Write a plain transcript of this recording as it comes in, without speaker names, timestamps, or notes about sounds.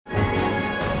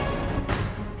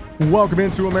Welcome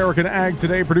into American Ag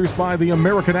Today, produced by the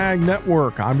American Ag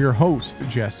Network. I'm your host,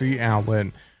 Jesse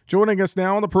Allen. Joining us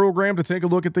now on the program to take a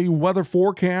look at the weather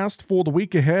forecast for the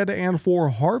week ahead and for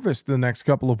harvest the next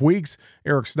couple of weeks,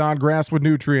 Eric Snodgrass with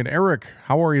Nutrien. Eric,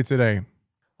 how are you today?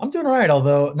 I'm doing all right,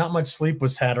 although not much sleep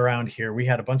was had around here. We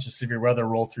had a bunch of severe weather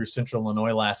roll through central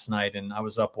Illinois last night, and I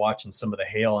was up watching some of the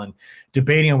hail and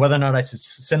debating on whether or not I should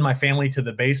send my family to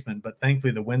the basement, but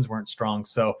thankfully the winds weren't strong.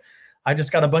 So I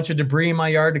just got a bunch of debris in my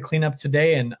yard to clean up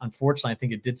today, and unfortunately, I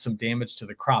think it did some damage to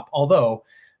the crop. Although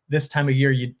this time of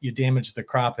year, you damage the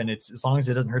crop, and it's as long as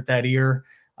it doesn't hurt that ear,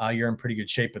 you're in pretty good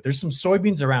shape. But there's some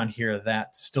soybeans around here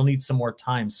that still need some more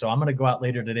time. So I'm going to go out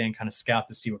later today and kind of scout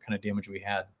to see what kind of damage we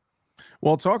had.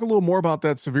 Well, talk a little more about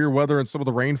that severe weather and some of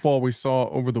the rainfall we saw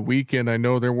over the weekend. I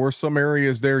know there were some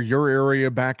areas there, your area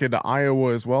back into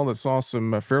Iowa as well, that saw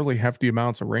some fairly hefty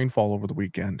amounts of rainfall over the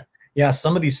weekend. Yeah,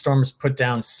 some of these storms put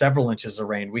down several inches of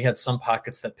rain. We had some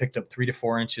pockets that picked up 3 to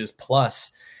 4 inches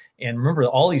plus. And remember,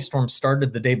 all these storms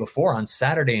started the day before on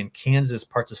Saturday in Kansas,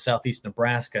 parts of southeast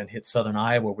Nebraska, and hit southern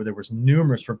Iowa, where there was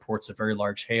numerous reports of very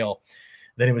large hail.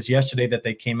 Then it was yesterday that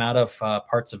they came out of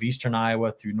parts of eastern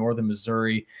Iowa through northern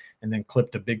Missouri and then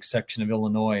clipped a big section of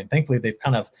Illinois. And thankfully, they've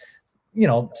kind of,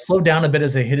 slowed down a bit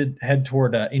as they head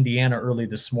toward Indiana early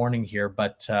this morning here.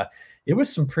 But it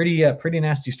was some pretty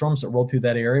nasty storms that rolled through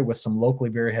that area with some locally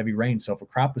very heavy rain. So if a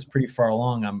crop was pretty far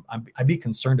along, I'd be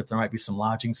concerned if there might be some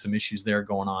lodging, some issues there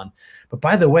going on. But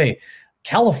by the way,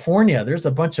 California, there's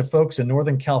a bunch of folks in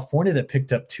Northern California that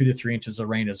picked up 2 to 3 inches of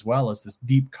rain, as well as this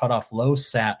deep cutoff low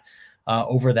sat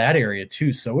over that area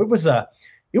too. So it was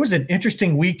an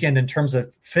interesting weekend in terms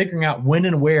of figuring out when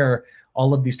and where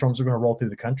all of these storms are going to roll through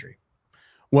the country.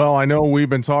 Well, I know we've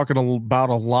been talking about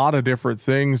a lot of different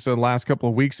things the last couple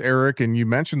of weeks, Eric, and you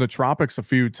mentioned the tropics a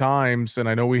few times, and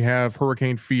I know we have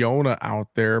Hurricane Fiona out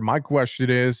there. My question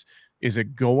is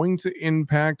it going to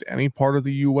impact any part of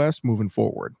the U.S. moving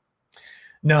forward?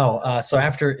 No. So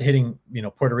after hitting,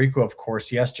 Puerto Rico, of course,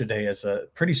 yesterday as a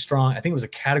pretty strong, I think it was a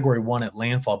Category 1 at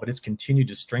landfall, but it's continued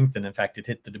to strengthen. In fact, it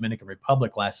hit the Dominican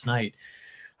Republic last night.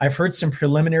 I've heard some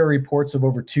preliminary reports of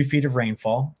over 2 feet of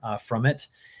rainfall from it.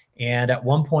 And at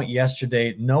one point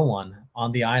yesterday, no one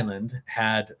on the island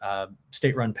had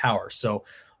state-run power. So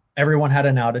everyone had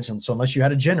an outage. And so unless you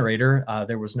had a generator,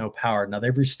 there was no power. Now,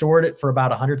 they've restored it for about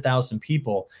 100,000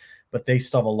 people, but they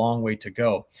still have a long way to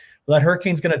go. Well, that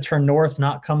hurricane's going to turn north,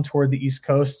 not come toward the East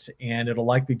Coast, and it'll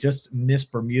likely just miss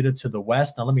Bermuda to the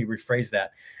west. Now, let me rephrase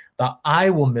that. The eye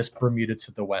will miss Bermuda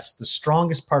to the west. The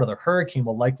strongest part of the hurricane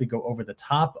will likely go over the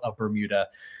top of Bermuda,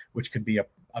 which could be a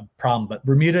problem. But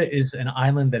Bermuda is an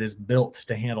island that is built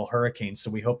to handle hurricanes, so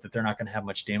we hope that they're not going to have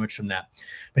much damage from that.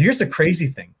 But here's the crazy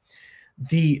thing.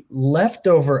 The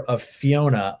leftover of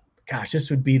Fiona, gosh, this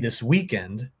would be this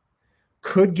weekend,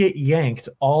 could get yanked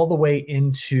all the way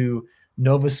into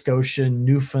Nova Scotia,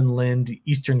 Newfoundland,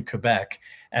 eastern Quebec,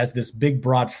 as this big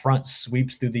broad front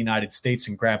sweeps through the United States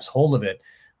and grabs hold of it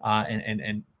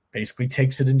and basically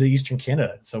takes it into eastern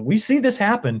Canada. So we see this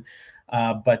happen,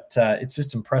 but it's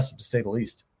just impressive to say the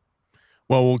least.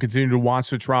 Well, we'll continue to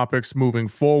watch the tropics moving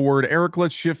forward. Eric,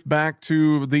 let's shift back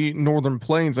to the northern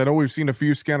plains. I know we've seen a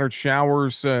few scattered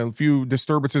showers, a few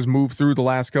disturbances move through the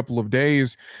last couple of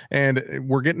days, and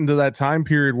we're getting to that time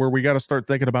period where we got to start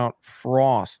thinking about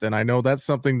frost. And I know that's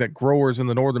something that growers in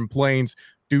the northern plains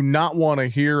do not want to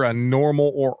hear, a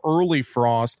normal or early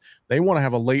frost. They want to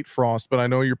have a late frost, but I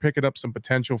know you're picking up some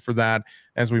potential for that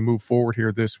as we move forward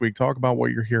here this week. Talk about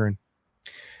what you're hearing.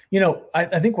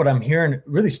 I think what I'm hearing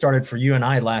really started for you and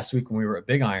I last week when we were at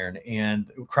Big Iron, and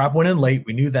crop went in late.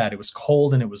 We knew that it was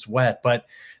cold and it was wet, but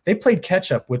they played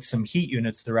catch up with some heat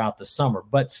units throughout the summer.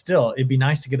 But still, it'd be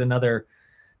nice to get another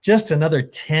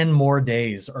 10 more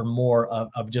days or more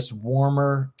of just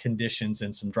warmer conditions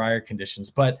and some drier conditions.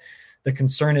 But the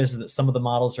concern is that some of the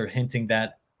models are hinting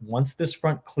that once this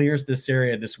front clears this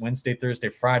area, this Wednesday, Thursday,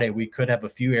 Friday, we could have a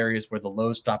few areas where the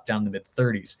lows drop down the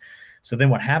mid-30s. So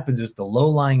then what happens is the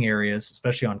low-lying areas,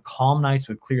 especially on calm nights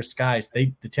with clear skies,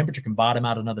 the temperature can bottom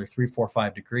out another 3, 4,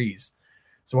 5 degrees.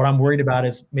 So what I'm worried about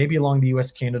is maybe along the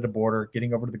U.S.-Canada border,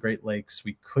 getting over to the Great Lakes,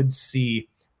 we could see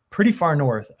pretty far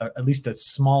north, at least a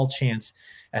small chance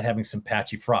at having some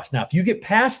patchy frost. Now, if you get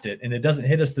past it and it doesn't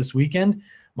hit us this weekend,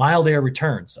 mild air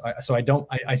returns. So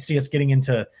I see us getting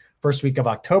into first week of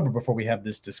October before we have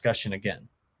this discussion again.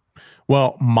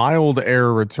 Well, mild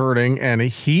air returning and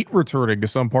heat returning to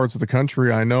some parts of the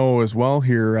country, I know as well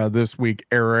here this week.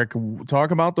 Eric,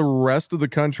 talk about the rest of the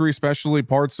country, especially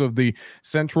parts of the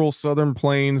central southern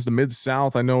plains, the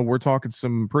mid-south. I know we're talking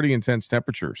some pretty intense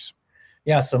temperatures.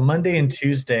 Yeah, so Monday and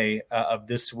Tuesday of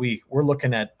this week, we're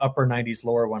looking at upper 90s,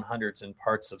 lower 100s in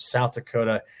parts of South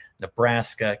Dakota,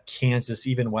 Nebraska, Kansas,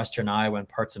 even western Iowa, and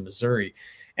parts of Missouri.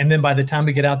 And then by the time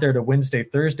we get out there to Wednesday,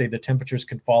 Thursday, the temperatures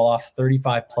could fall off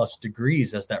 35 plus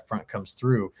degrees as that front comes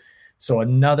through. So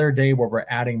another day where we're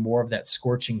adding more of that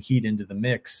scorching heat into the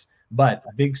mix, but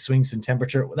big swings in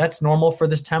temperature. That's normal for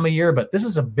this time of year, but this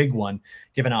is a big one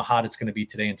given how hot it's going to be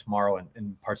today and tomorrow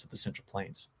in parts of the Central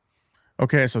Plains.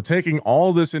 Okay, so taking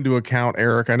all this into account,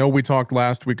 Eric, I know we talked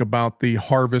last week about the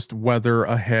harvest weather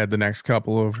ahead the next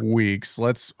couple of weeks.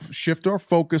 Let's shift our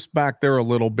focus back there a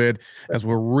little bit as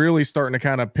we're really starting to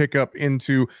kind of pick up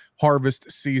into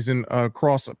harvest season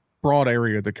across a broad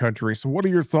area of the country. So what are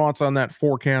your thoughts on that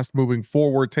forecast moving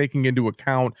forward, taking into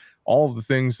account all of the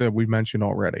things that we've mentioned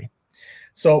already?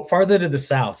 So farther to the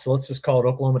south, so let's just call it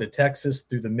Oklahoma to Texas,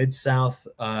 through the mid-south,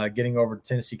 getting over to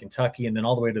Tennessee, Kentucky, and then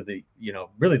all the way to the,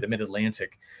 really the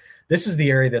mid-Atlantic. This is the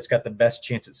area that's got the best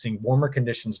chance at seeing warmer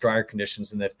conditions, drier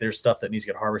conditions, and if there's stuff that needs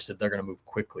to get harvested, they're going to move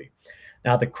quickly.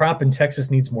 Now, the crop in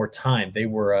Texas needs more time. They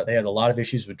had a lot of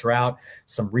issues with drought,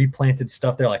 some replanted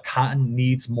stuff there, like cotton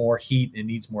needs more heat and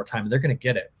needs more time, and they're going to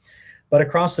get it. But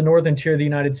across the northern tier of the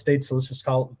United States, so let's just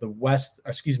call it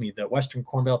the Western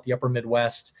Corn Belt, the upper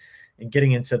Midwest, and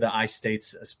getting into the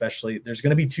I-states especially, there's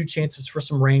going to be 2 chances for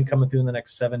some rain coming through in the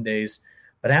next 7 days.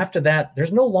 But after that,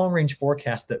 there's no long-range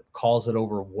forecast that calls it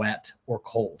over wet or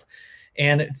cold.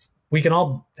 And we can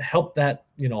all help that,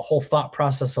 whole thought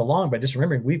process along by just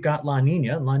remembering we've got La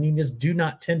Nina. La Ninas do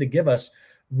not tend to give us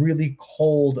really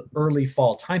cold early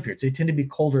fall time periods. They tend to be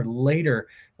colder later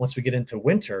once we get into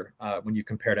winter when you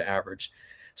compare to average.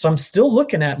 So I'm still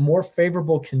looking at more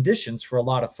favorable conditions for a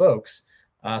lot of folks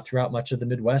throughout much of the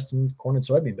Midwest and corn and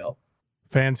soybean belt.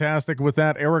 Fantastic. With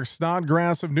that, Eric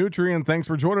Snodgrass of Nutrien, thanks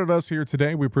for joining us here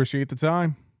today. We appreciate the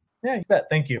time. Yeah, you bet.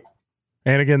 Thank you.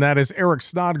 And again, that is Eric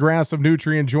Snodgrass of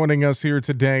Nutrien joining us here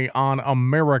today on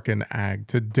American Ag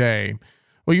Today.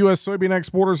 Well, U.S. soybean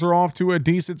exporters are off to a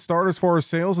decent start as far as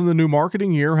sales in the new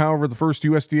marketing year. However, the first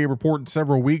USDA report in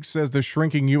several weeks says the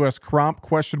shrinking U.S. crop,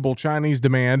 questionable Chinese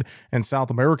demand, and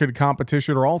South American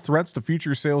competition are all threats to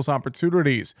future sales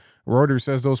opportunities. Reuters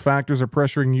says those factors are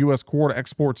pressuring U.S. corn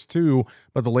exports too,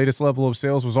 but the latest level of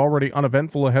sales was already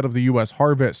uneventful ahead of the U.S.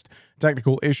 harvest.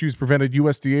 Technical issues prevented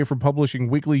USDA from publishing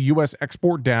weekly U.S.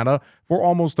 export data for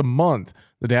almost a month.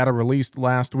 The data released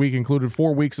last week included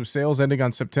 4 weeks of sales ending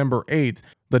on September 8th.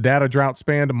 The data drought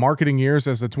spanned marketing years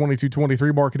as the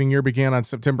 22-23 marketing year began on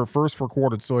September 1st for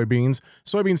quartered soybeans.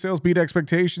 Soybean sales beat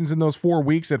expectations in those 4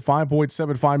 weeks at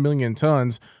 5.75 million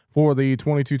tons. For the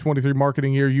 22-23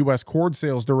 marketing year, U.S. corn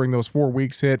sales during those 4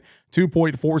 weeks hit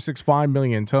 2.465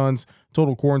 million tons.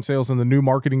 Total corn sales in the new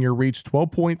marketing year reached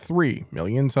 12.3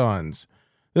 million tons.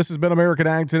 This has been American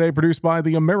Ag Today, produced by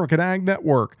the American Ag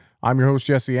Network. I'm your host,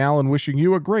 Jesse Allen, wishing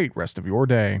you a great rest of your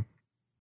day.